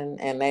person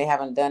and they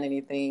haven't done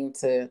anything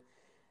to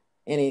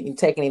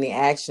taking any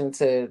action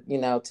to,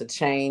 to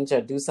change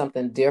or do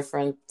something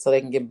different so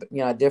they can get,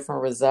 a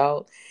different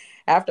result.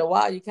 After a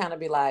while, you kind of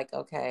be like,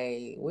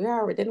 okay,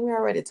 didn't we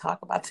already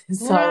talk about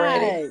this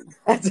already?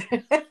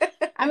 Right.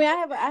 I mean,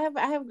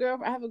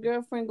 I have a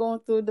girlfriend going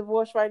through a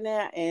divorce right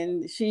now,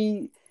 and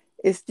she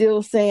is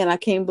still saying, "I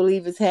can't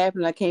believe it's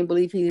happening. I can't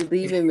believe he's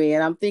leaving me."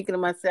 And I'm thinking to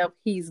myself,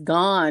 "He's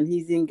gone.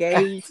 He's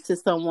engaged to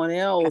someone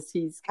else.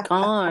 He's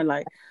gone.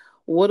 Like,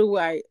 what do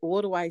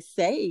I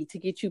say to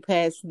get you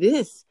past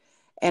this?"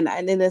 and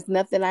then there's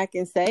nothing I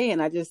can say,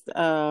 and I don't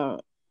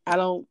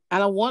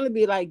want to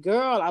be like,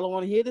 girl, I don't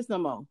want to hear this no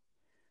more.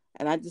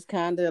 And I just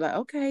kind of like,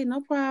 okay,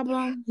 no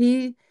problem.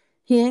 He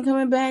ain't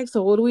coming back.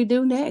 So what do we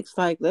do next?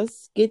 Like,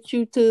 let's get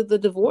you to the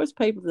divorce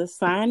papers. Let's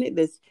sign it.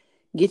 Let's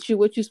get you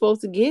what you're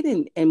supposed to get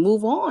and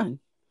move on.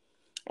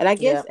 And I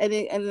guess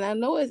Yep. and I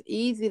know it's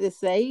easy to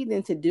say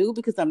than to do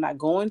because I'm not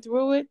going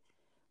through it.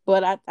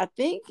 But I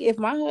think if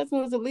my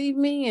husband was to leave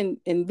me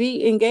and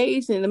be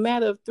engaged in a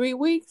matter of 3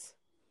 weeks,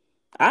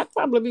 I'd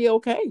probably be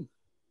okay.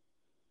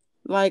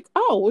 Like,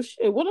 oh well,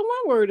 shit, what am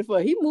I worried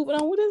for? He moving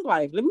on with his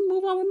life. Let me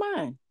move on with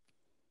mine.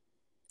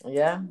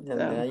 Yeah.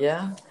 So,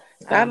 Yeah.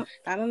 so Um,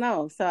 I don't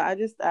know. So I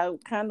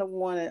kind of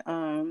want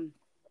to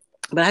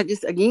but I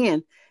just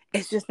again,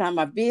 it's just not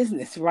my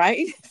business,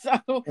 right? So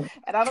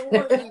and I don't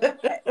want to be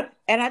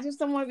and I just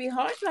don't want to be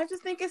harsh. I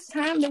just think it's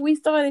time that we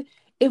started.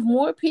 If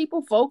more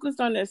people focused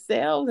on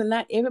themselves and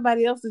not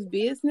everybody else's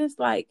business,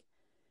 like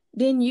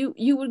then you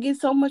would get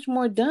so much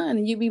more done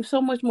and you'd be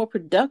so much more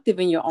productive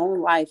in your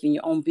own life, in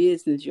your own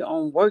business, your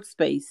own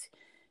workspace.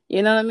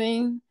 You know what I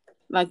mean?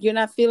 Like you're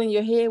not filling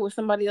your head with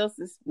somebody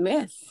else's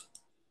mess.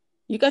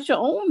 You got your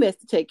own mess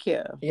to take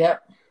care of.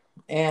 yep.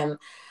 And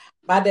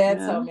my dad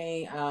Yeah. told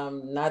me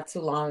not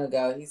too long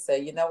ago, he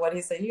said, you know what?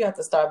 He said, you have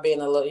to start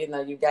being a little,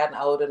 you've gotten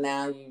older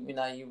now.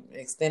 You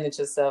extended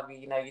yourself,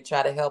 you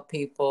try to help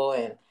people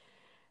and,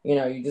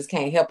 you just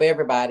can't help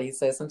everybody. He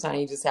said, sometimes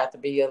you just have to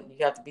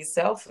be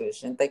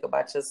selfish and think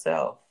about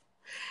yourself.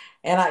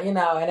 And and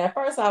at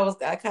first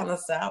I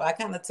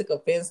kind of took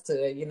offense to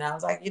it. I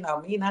was like,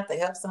 me not to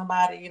help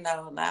somebody,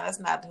 nah, that's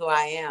not who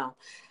I am.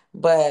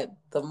 But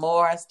the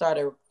more I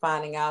started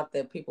finding out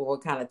that people were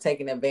kind of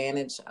taking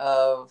advantage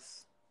of,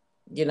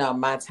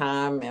 my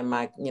time and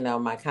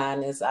my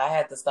kindness, I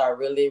had to start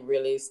really,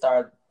 really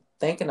start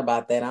thinking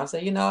about that. And I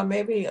said,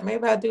 maybe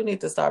I do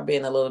need to start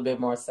being a little bit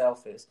more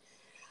selfish.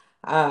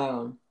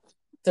 Um,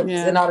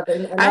 Yeah. in order,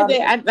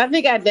 I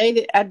think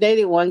I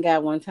dated one guy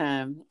one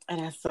time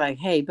and I was like,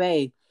 hey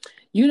babe,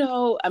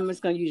 I'm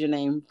just gonna use your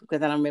name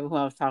because I don't remember who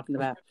I was talking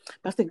about. But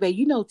I was like,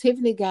 babe,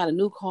 Tiffany got a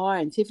new car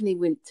and Tiffany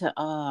went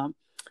to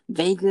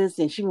Vegas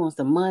and she wants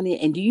the money.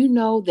 And do you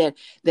know that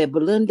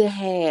Belinda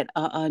had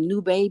a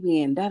new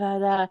baby and da da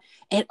da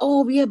and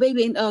oh yeah,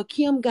 baby, and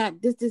Kim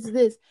got this.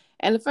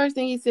 And the first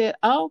thing he said,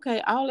 oh,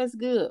 okay, all that's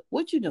good.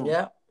 What you doing?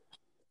 yep,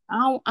 I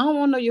don't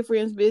want to know your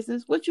friend's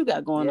business. What you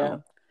got going yep,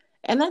 on?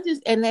 And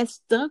that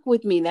stuck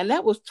with me. Now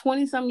that was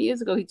 20 some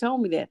years ago. He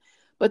told me that,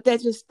 but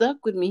that just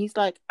stuck with me. He's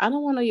like, I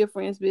don't want to know your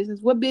friend's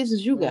business. What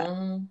business you got?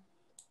 mm,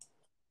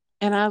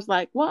 And I was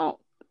like, well,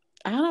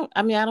 I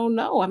don't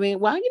know. I mean,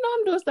 well,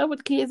 I'm doing stuff with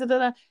the kids.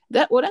 Well,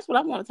 that's what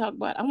I want to talk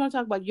about. I want to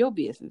talk about your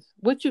business.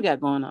 What you got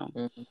going on?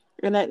 mm,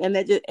 And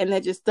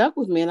that just stuck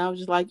with me. And I was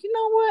just like, you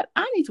know what?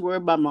 I need to worry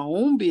about my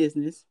own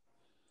business,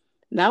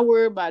 not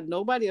worry about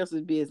nobody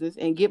else's business,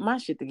 and get my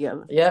shit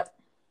together. yep.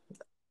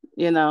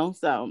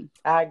 So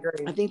I I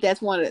agree. think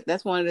that's one of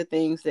the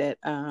things that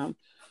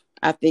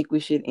I think we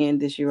should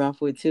end this year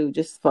off with too.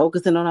 Just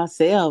focusing on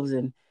ourselves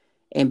and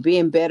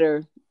being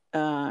better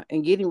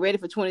and getting ready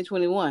for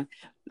 2021.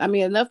 I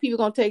mean, enough people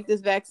gonna take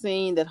this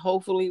vaccine that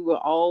hopefully we'll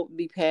all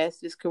be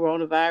past this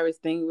coronavirus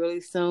thing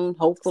really soon. So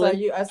Hopefully,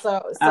 you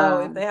so if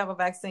they um, have a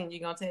vaccine, you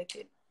gonna take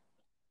it?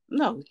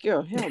 no,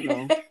 girl, hell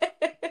no,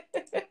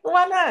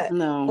 Why not?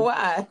 no.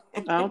 Why?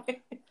 I don't,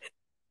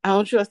 I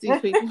don't trust these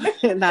people.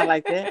 Not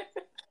like that.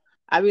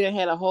 I mean, I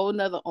had a whole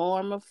nother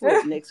arm or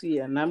foot next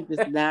year, and I'm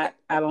just not.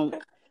 I don't.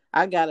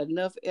 I got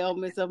enough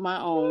ailments of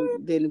my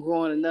own than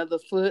growing another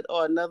foot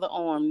or another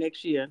arm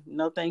next year.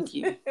 No, thank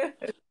you.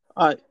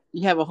 Or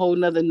you have a whole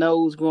nother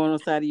nose growing on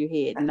the side of your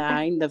head. Nah,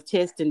 ain't enough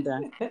testing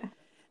done.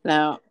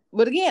 Now,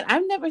 but again,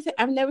 I've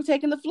never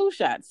taken the flu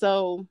shot,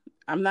 so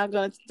I'm not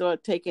gonna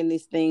start taking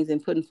these things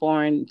and putting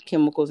foreign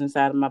chemicals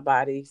inside of my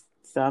body.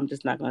 So I'm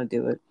just not gonna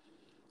do it.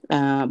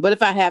 But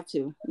if I have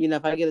to,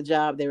 if I get a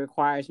job that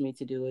requires me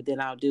to do it,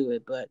 then I'll do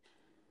it. But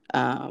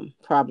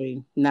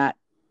probably not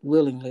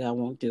willingly, I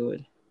won't do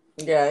it.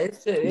 Yeah, it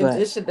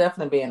But should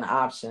definitely be an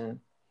option.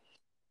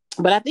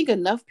 I think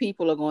enough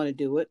people are going to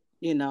do it.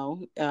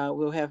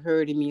 We'll have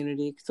herd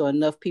immunity, so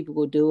enough people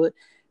will do it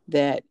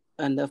that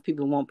enough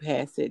people won't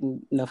pass it,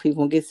 and enough people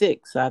won't get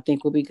sick. So I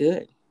think we'll be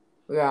good.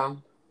 Yeah.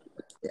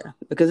 Yeah,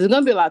 because there's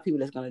going to be a lot of people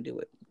that's going to do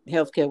it.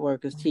 Healthcare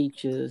workers,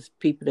 teachers,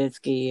 people that's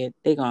scared,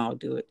 they're going to all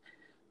do it.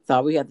 So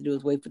all we have to do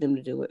is wait for them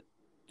to do it,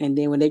 and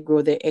then when they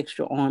grow their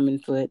extra arm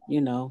and foot,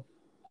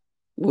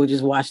 we'll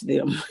just watch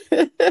them.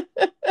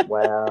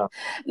 Wow.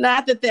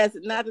 Not that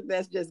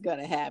that's just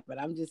gonna happen.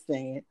 I'm just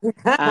saying.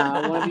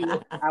 I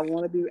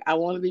want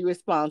to be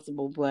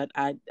responsible, but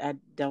I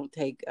don't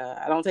take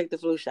the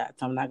flu shot,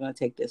 so I'm not gonna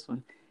take this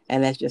one,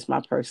 and that's just my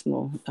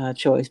personal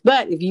choice.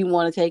 But if you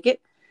want to take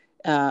it,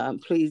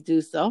 please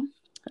do so.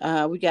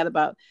 We got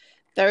about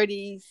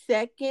 30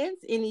 seconds.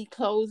 Any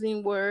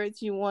closing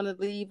words you want to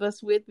leave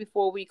us with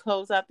before we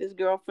close out this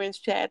girlfriend's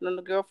chat on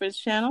the girlfriend's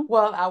channel?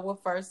 Well, I will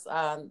first,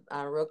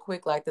 real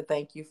quick, like to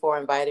thank you for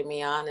inviting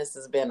me on. This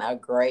has been a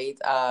great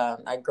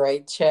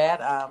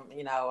chat.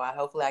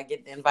 Hopefully I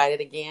get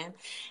invited again,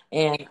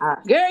 and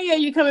Girl, yeah,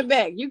 you coming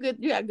back. You good.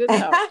 You got good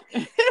talk.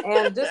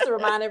 and just to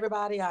remind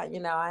everybody, I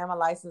am a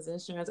licensed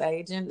insurance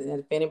agent, and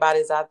if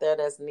anybody's out there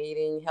that's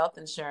needing health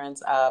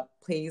insurance,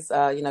 please,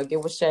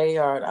 get with Shay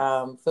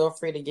or feel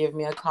free to give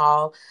me a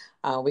call.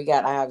 I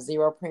have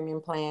zero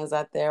premium plans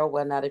out there,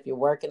 whether or not if you're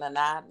working or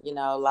not.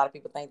 A lot of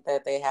people think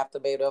that they have to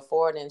be able to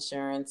afford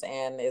insurance,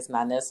 and it's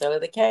not necessarily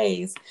the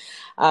case.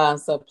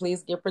 So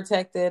please get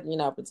protected,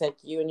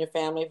 protect you and your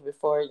family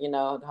before,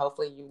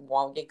 hopefully you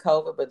won't get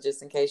COVID, but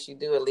just in case you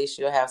do, at least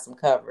you'll have some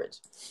coverage.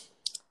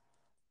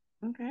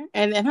 Okay.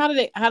 And then how do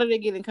they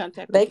get in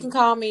contact They with can you?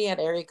 call me at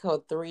area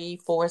code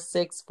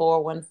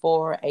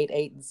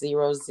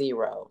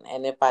 346-414-8800.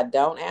 And if I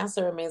don't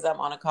answer, it means I'm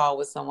on a call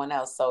with someone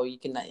else. So you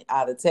can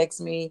either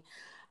text me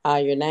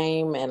your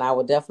name, and I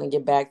will definitely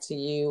get back to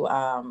you.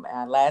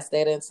 Last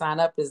day to sign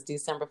up is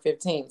December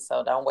 15th.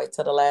 So don't wait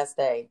till the last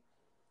day.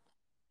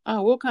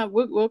 Oh,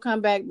 we'll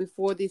come back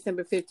before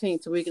December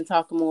 15th so we can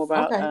talk more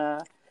about Okay.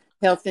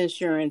 health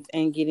insurance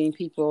and getting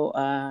people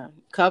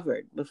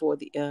covered before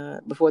the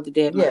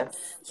deadline. Yes.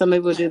 So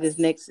maybe we'll do this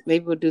next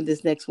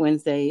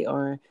Wednesday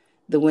or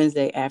the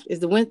Wednesday after.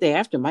 Is the Wednesday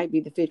after might be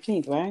the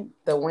 15th, right?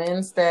 The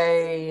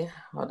Wednesday,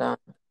 hold on.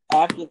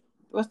 After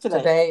what's today?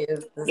 Today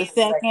is the The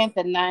second. second,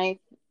 the ninth.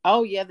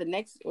 Oh yeah, the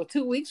next or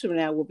 2 weeks from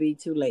now will be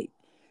too late.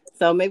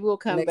 So maybe we'll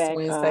come Next back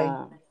Wednesday.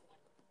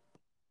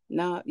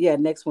 no, yeah,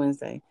 next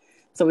Wednesday.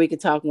 So we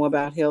could talk more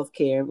about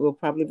healthcare. We'll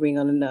probably bring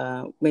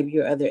on maybe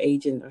your other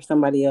agent or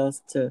somebody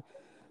else to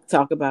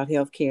talk about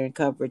healthcare and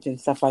coverage and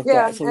stuff like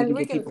Yeah, that, so we and can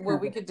get people what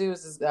we covered. could do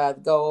is just,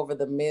 go over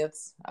the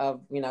myths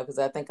of, because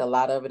I think a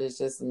lot of it is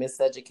just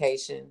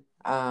miseducation.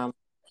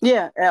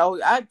 Yeah.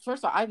 I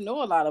first of all, I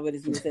know a lot of it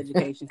is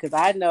miseducation because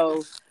I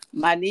know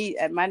my knee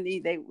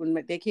they when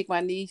they kick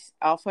my niece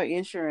off her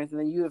insurance and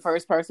then you the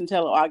first person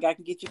tell her, oh, I got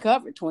to get you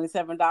covered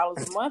 $27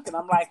 a month, and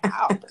I'm like,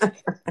 how?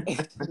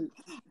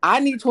 I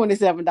need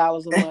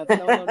 $27 a month.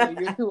 No, no, no.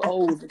 You're too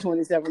old for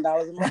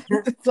 $27 a month.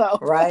 So,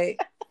 Right.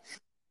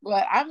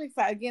 but I'm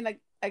excited again.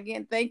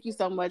 Again, thank you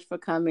so much for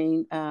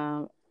coming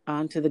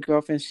onto the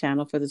Girlfriends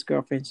channel for this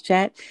Girlfriends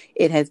chat.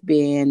 It has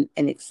been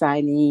an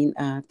exciting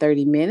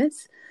 30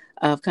 minutes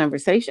of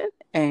conversation,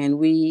 and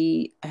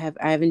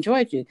I've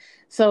enjoyed you.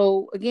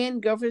 So again,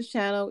 Girlfriends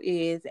channel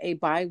is a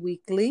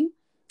bi-weekly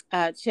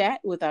chat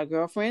with our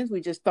girlfriends.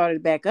 We just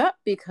started back up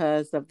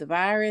because of the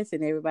virus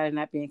and everybody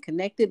not being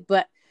connected,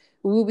 but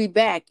we'll be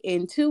back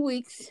in 2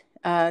 weeks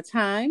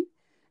time.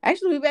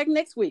 Actually, we'll be back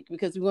next week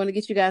because we want to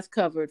get you guys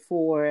covered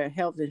for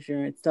health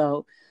insurance.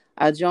 So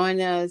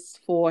join us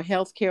for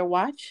Healthcare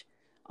Watch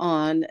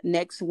on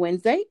next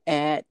Wednesday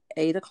at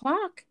 8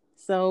 o'clock.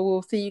 So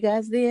we'll see you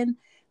guys then.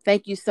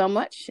 Thank you so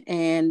much.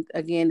 And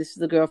again, this is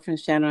the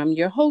Girlfriends Channel. I'm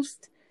your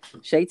host,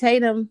 Shay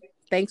Tatum.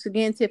 Thanks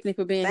again, Tiffany,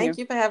 for being Thank here.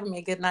 you for having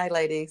me. Good night,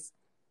 ladies.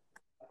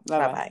 Bye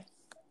Bye bye. bye.